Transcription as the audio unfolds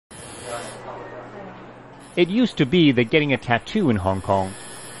It used to be that getting a tattoo in Hong Kong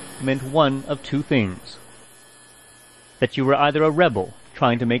meant one of two things. That you were either a rebel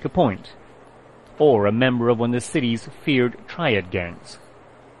trying to make a point, or a member of one of the city's feared triad gangs.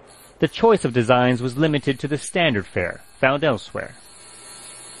 The choice of designs was limited to the standard fare found elsewhere.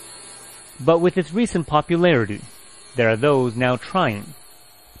 But with its recent popularity, there are those now trying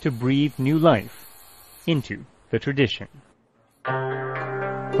to breathe new life into the tradition.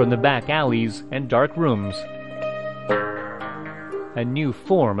 From the back alleys and dark rooms, a new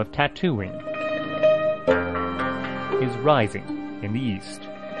form of tattooing is rising in the East.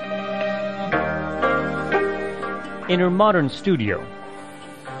 In her modern studio,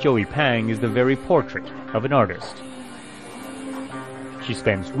 Joey Pang is the very portrait of an artist. She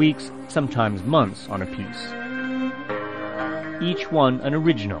spends weeks, sometimes months, on a piece, each one an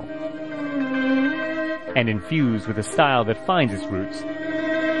original, and infused with a style that finds its roots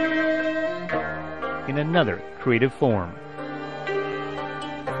in another creative form.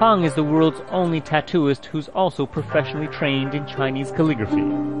 Pang is the world's only tattooist who's also professionally trained in Chinese calligraphy.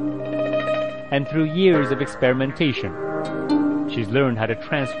 And through years of experimentation, she's learned how to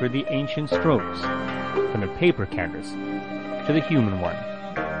transfer the ancient strokes from the paper canvas to the human one.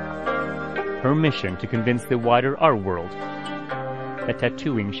 Her mission to convince the wider art world that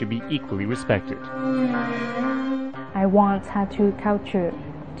tattooing should be equally respected. I want tattoo culture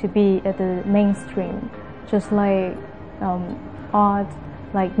to be at the mainstream, just like art,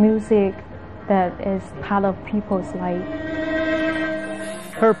 like music, that is part of people's life.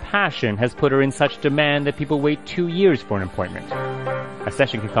 Her passion has put her in such demand that people wait 2 years for an appointment. A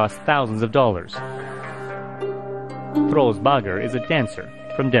session can cost thousands of dollars. Troels Bager is a dancer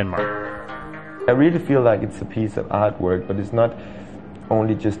from Denmark. I really feel like it's a piece of artwork, but it's not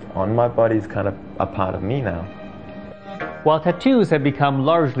only just on my body, it's kind of a part of me now. While tattoos have become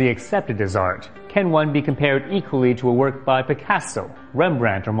largely accepted as art, can one be compared equally to a work by Picasso,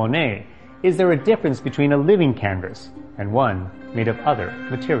 Rembrandt, or Monet? Is there a difference between a living canvas and one made of other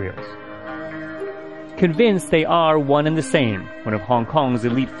materials? Convinced they are one and the same, one of Hong Kong's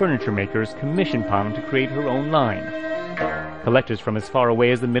elite furniture makers commissioned Pang to create her own line. Collectors from as far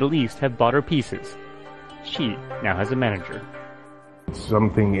away as the Middle East have bought her pieces. She now has a manager.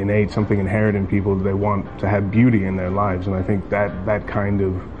 Something innate, something inherent in people. They want to have beauty in their lives, and I think that kind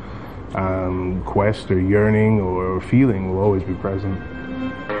of quest or yearning or feeling will always be present.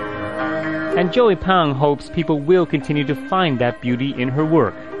 And Joey Pang hopes people will continue to find that beauty in her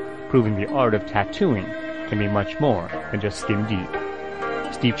work, proving the art of tattooing can be much more than just skin deep.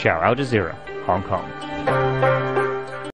 Steve Chow, Al Jazeera, Hong Kong.